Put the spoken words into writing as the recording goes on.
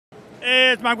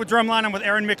Hey, it's Mike with DRUMline. I'm with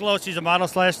Erin Micklow. She's a model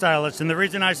slash stylist. And the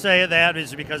reason I say that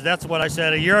is because that's what I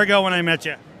said a year ago when I met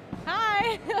you.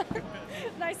 Hi.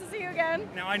 Nice to see you again.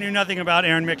 Now, I knew nothing about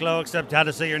Erin Micklow except how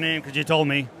to say your name because you told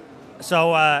me.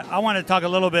 So I want to talk a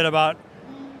little bit about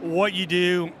what you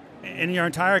do in your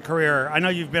entire career. I know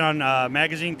you've been on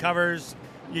magazine covers.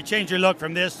 You changed your look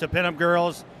from this to pinup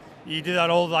girls. You do that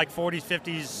old like 40s,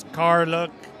 50s car look.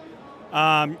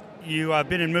 You've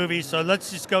been in movies. So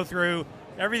let's just go through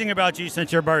everything about you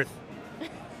since your birth.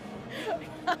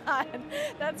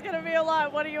 That's going to be a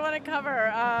lot. What do you want to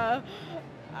cover?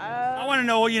 I want to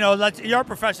know, you're a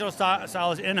professional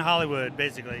stylist in Hollywood,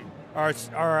 basically, or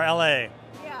LA.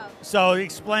 Yeah. So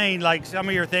explain, like, some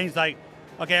of your things, like,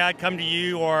 okay, I come to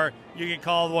you, or you get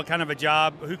called, what kind of a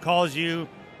job, who calls you?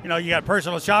 You got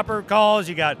personal shopper calls,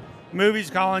 you got movies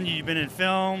calling you, you've been in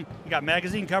film, you got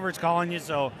magazine covers calling you,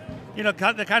 so,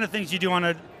 the kind of things you do on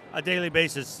a daily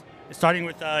basis. Starting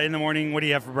with in the morning, what do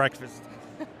you have for breakfast?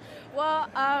 Well,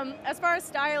 as far as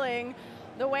styling,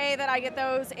 the way that I get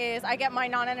those is I get my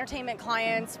non-entertainment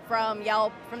clients from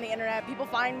Yelp, from the internet. People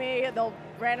find me, they'll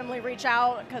randomly reach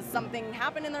out because something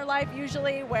happened in their life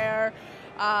usually where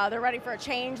they're ready for a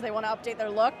change, they want to update their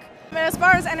look. As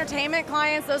far as entertainment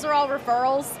clients, those are all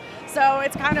referrals. So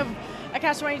it's kind of a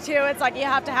catch-22. It's like you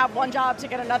have to have one job to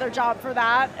get another job for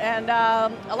that, and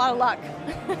a lot of luck.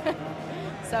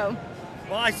 So.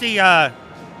 Well, I see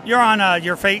you're on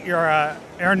your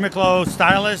Erin Micklow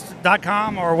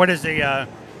Stylist.com, or what is the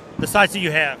sites that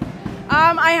you have?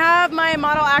 I have my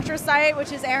model actress site,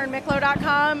 which is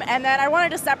erinmicklow.com, and then I wanted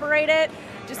to separate it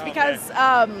just because,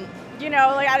 I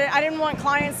didn't want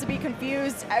clients to be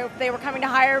confused if they were coming to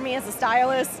hire me as a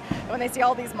stylist when they see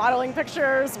all these modeling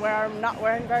pictures where I'm not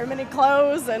wearing very many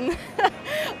clothes, and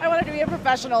I wanted to be a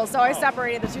professional, so I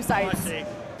separated the two sites. I see.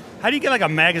 How do you get like a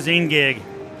magazine gig?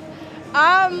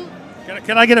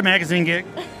 Can I get a magazine gig?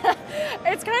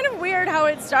 It's kind of weird how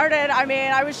it started. I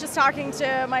mean, I was just talking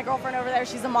to my girlfriend over there.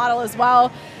 She's a model as well.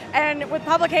 And with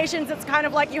publications, it's kind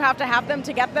of like you have to have them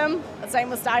to get them. The same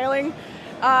with styling.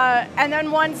 And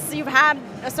then once you've had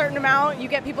a certain amount, you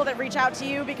get people that reach out to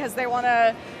you because they want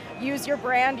to use your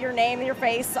brand, your name, your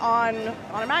face on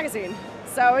a magazine.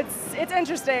 So it's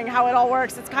interesting how it all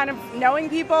works. It's kind of knowing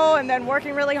people and then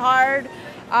working really hard.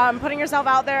 Putting yourself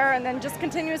out there and then just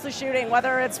continuously shooting,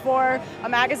 whether it's for a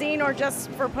magazine or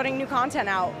just for putting new content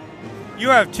out. You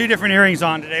have two different earrings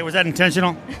on today. Was that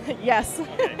intentional? Yes.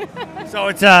 Okay. So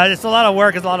it's a lot of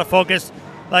work, it's a lot of focus.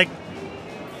 Like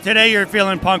today you're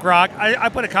feeling punk rock. I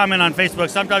put a comment on Facebook,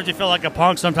 sometimes you feel like a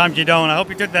punk, sometimes you don't. I hope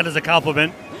you took that as a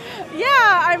compliment. Yeah,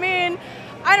 I mean,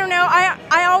 I don't know.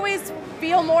 I always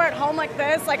feel more at home like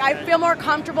this. Like I feel more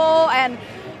comfortable, and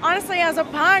honestly, as a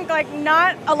punk, like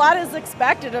not a lot is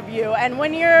expected of you. And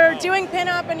when you're doing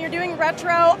pinup and you're doing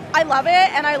retro, I love it,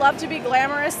 and I love to be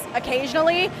glamorous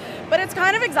occasionally, but it's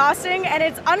kind of exhausting and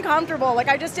it's uncomfortable. Like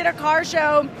I just did a car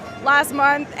show last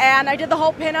month and I did the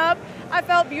whole pinup. I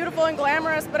felt beautiful and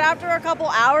glamorous, but after a couple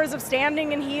hours of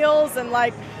standing in heels and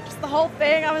like just the whole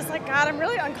thing, I was like, God, I'm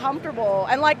really uncomfortable.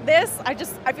 And like this, I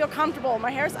feel comfortable.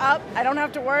 My hair's up, I don't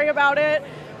have to worry about it.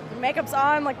 The makeup's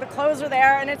on, like the clothes are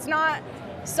there, and it's not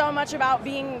so much about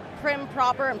being prim,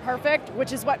 proper, and perfect,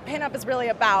 which is what pinup is really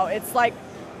about. It's like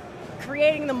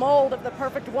creating the mold of the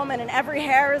perfect woman, and every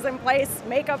hair is in place,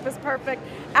 makeup is perfect,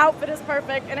 outfit is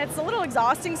perfect, and it's a little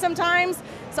exhausting sometimes.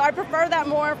 So I prefer that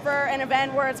more for an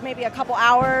event where it's maybe a couple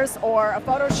hours or a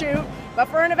photo shoot. But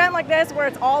for an event like this where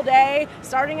it's all day,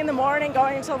 starting in the morning,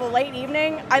 going until the late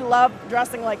evening, I love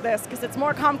dressing like this because it's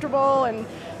more comfortable and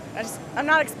I'm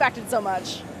not expected so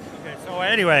much. Okay, so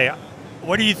anyway,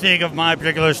 what do you think of my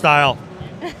particular style?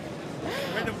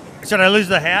 Should I lose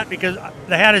the hat? Because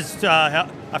the hat is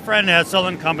a friend has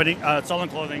Sullen Clothing,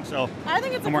 so I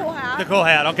think it's a cool hat. The cool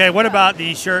hat. Okay, what about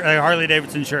the shirt, Harley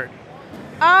Davidson shirt?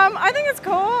 I think it's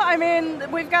cool. I mean,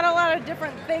 we've got a lot of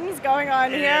different things going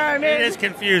on here. I mean, it is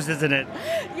confused, isn't it?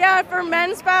 Yeah, for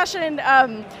men's fashion,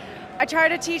 I try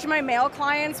to teach my male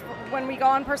clients when we go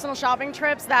on personal shopping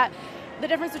trips that the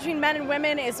difference between men and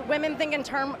women is women think in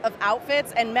terms of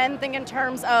outfits and men think in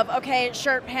terms of, okay,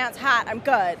 shirt, pants, hat, I'm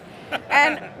good.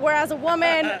 And whereas a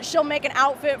woman, she'll make an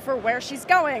outfit for where she's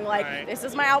going. Like, right. This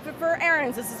is my outfit for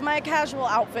errands, this is my casual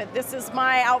outfit, this is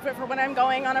my outfit for when I'm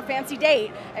going on a fancy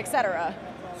date, etc.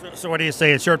 So what do you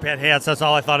say? It's shirt, pant, hats, that's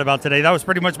all I thought about today. That was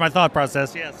pretty much my thought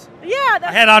process, yes. Yeah.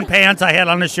 I had on pants, I had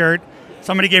on the shirt,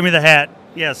 somebody gave me the hat,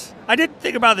 yes. I did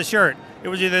think about the shirt. It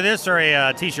was either this or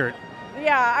a t-shirt.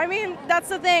 Yeah, I mean, that's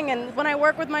the thing, and when I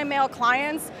work with my male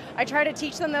clients, I try to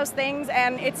teach them those things,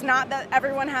 and it's not that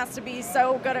everyone has to be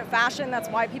so good at fashion. That's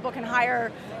why people can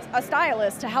hire a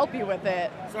stylist to help you with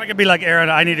it. So I could be like, Erin,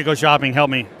 I need to go shopping,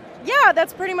 help me. Yeah,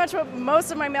 that's pretty much what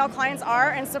most of my male clients are,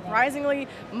 and surprisingly,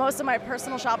 most of my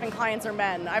personal shopping clients are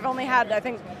men. I've only had, I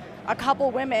think, a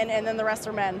couple women, and then the rest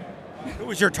are men. Who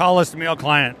was your tallest male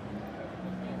client?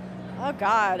 Oh,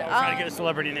 God. I'm trying to get a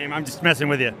celebrity name. I'm just messing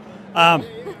with you.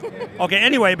 Okay,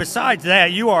 anyway, besides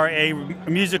that, you are a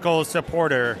musical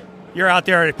supporter. You're out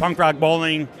there at punk rock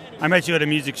bowling. I met you at a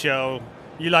music show.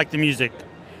 You like the music.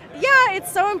 Yeah,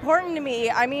 it's so important to me.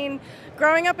 I mean,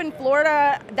 growing up in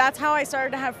Florida, that's how I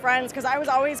started to have friends, because I was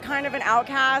always kind of an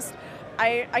outcast.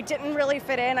 I didn't really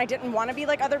fit in. I didn't want to be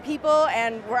like other people,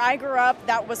 and where I grew up,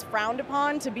 that was frowned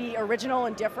upon, to be original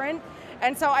and different.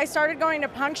 And so I started going to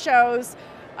punk shows,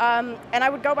 and I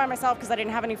would go by myself because I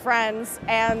didn't have any friends,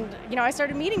 and I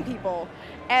started meeting people.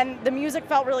 And the music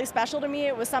felt really special to me.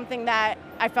 It was something that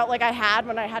I felt like I had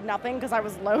when I had nothing, because I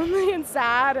was lonely and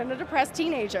sad and a depressed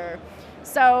teenager.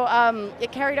 So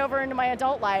it carried over into my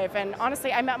adult life, and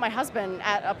honestly, I met my husband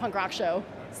at a punk rock show.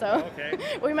 So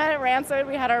we met at Rancid.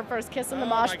 We had our first kiss in the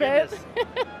mosh pit.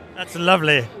 That's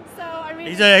lovely. So I mean,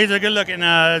 he's a good-looking,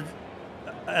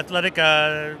 athletic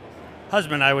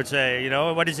husband, I would say.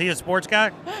 What is he? A sports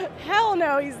guy? Hell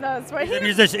no, he's not. He's a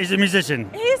musician. He's a musician.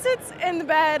 He sits in the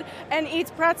bed and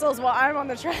eats pretzels while I'm on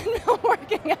the treadmill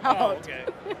working out. Oh, okay.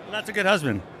 Well, that's a good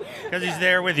husband, because he's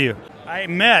there with you. I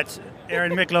met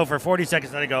Erin Micklow for 40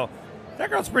 seconds, and I go, that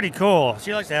girl's pretty cool.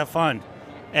 She likes to have fun.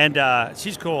 And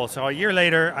she's cool. So a year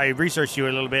later, I researched you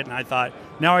a little bit, and I thought,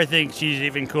 now I think she's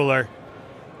even cooler.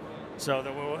 So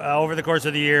over the course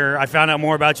of the year, I found out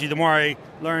more about you. The more I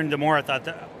learned, the more I thought,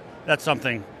 that's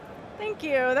something. Thank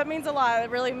you. That means a lot. It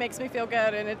really makes me feel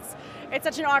good. And it's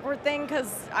such an awkward thing,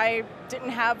 because I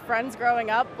didn't have friends growing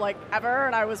up, like, ever,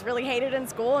 and I was really hated in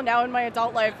school. And now in my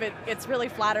adult life, it's really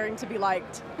flattering to be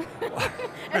liked.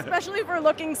 Especially for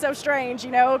looking so strange,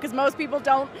 because most people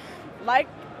don't like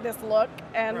this look,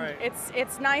 and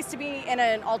it's nice to be in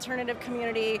an alternative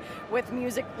community with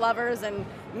music lovers and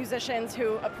musicians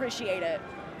who appreciate it.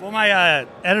 Well, my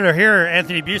editor here,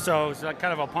 Anthony Busso, is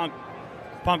kind of a punk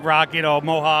rock,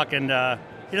 mohawk, and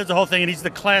he does the whole thing, and he's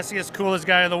the classiest, coolest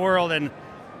guy in the world, and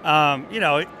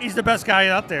he's the best guy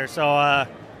out there. So I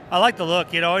like the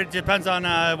look. It depends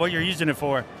on what you're using it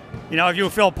for. If you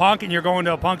feel punk and you're going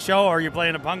to a punk show, or you're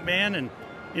playing a punk band, and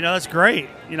that's great.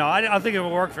 I don't think it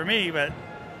would work for me, but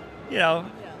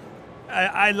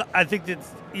I think that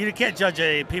you can't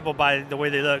judge people by the way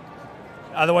they look.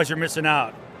 Otherwise, you're missing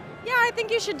out. Yeah, I think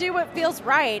you should do what feels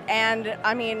right. And,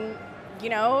 I mean,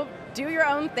 do your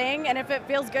own thing. And if it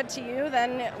feels good to you,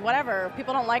 then whatever. If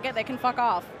people don't like it, they can fuck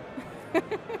off.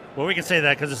 Well, we can say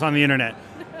that because it's on the internet.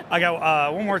 I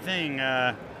got one more thing.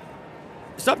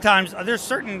 Sometimes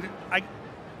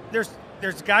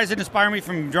there's guys that inspire me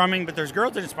from drumming, but there's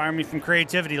girls that inspire me from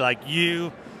creativity, like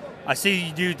you. I see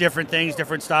you do different things,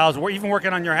 different styles. We're even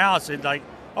working on your house, and like,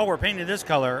 oh, we're painting this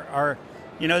color. Or,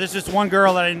 there's this one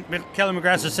girl Kelly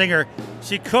McGrath's a singer.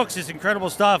 She cooks this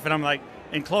incredible stuff, and I'm like,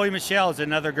 and Chloe Michelle is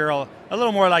another girl, a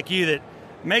little more like you, that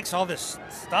makes all this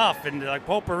stuff and like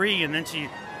potpourri, and then she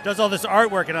does all this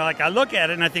artwork, and I look at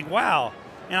it and I think, wow,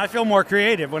 and I feel more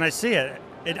creative when I see it.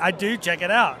 I do check it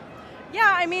out.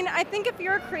 Yeah, I mean, I think if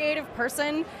you're a creative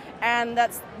person and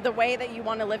that's the way that you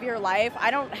want to live your life,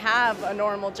 I don't have a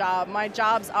normal job. My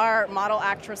jobs are model,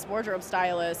 actress, wardrobe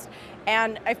stylist.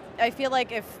 And I feel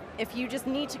like if you just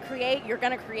need to create, you're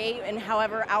going to create in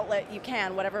however outlet you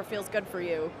can, whatever feels good for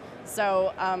you.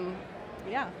 So,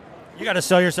 yeah. You got to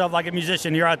sell yourself like a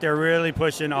musician. You're out there really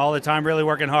pushing all the time, really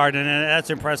working hard, and that's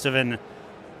impressive. And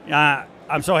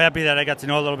I'm so happy that I got to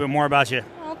know a little bit more about you.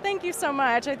 Well, thank you so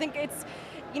much. I think it's,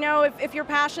 if you're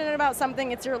passionate about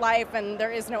something, it's your life, and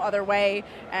there is no other way,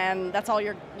 and that's all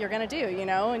you're going to do,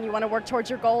 and you want to work towards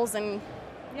your goals, and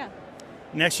yeah.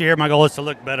 Next year, my goal is to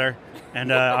look better,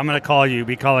 and I'm going to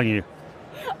be calling you.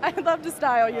 I'd love to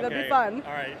style you. Okay. That'd be fun.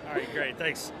 All right, great,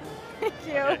 thanks. Thank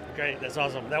you. Okay, great, that's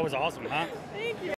awesome. That was awesome, huh? Thank you.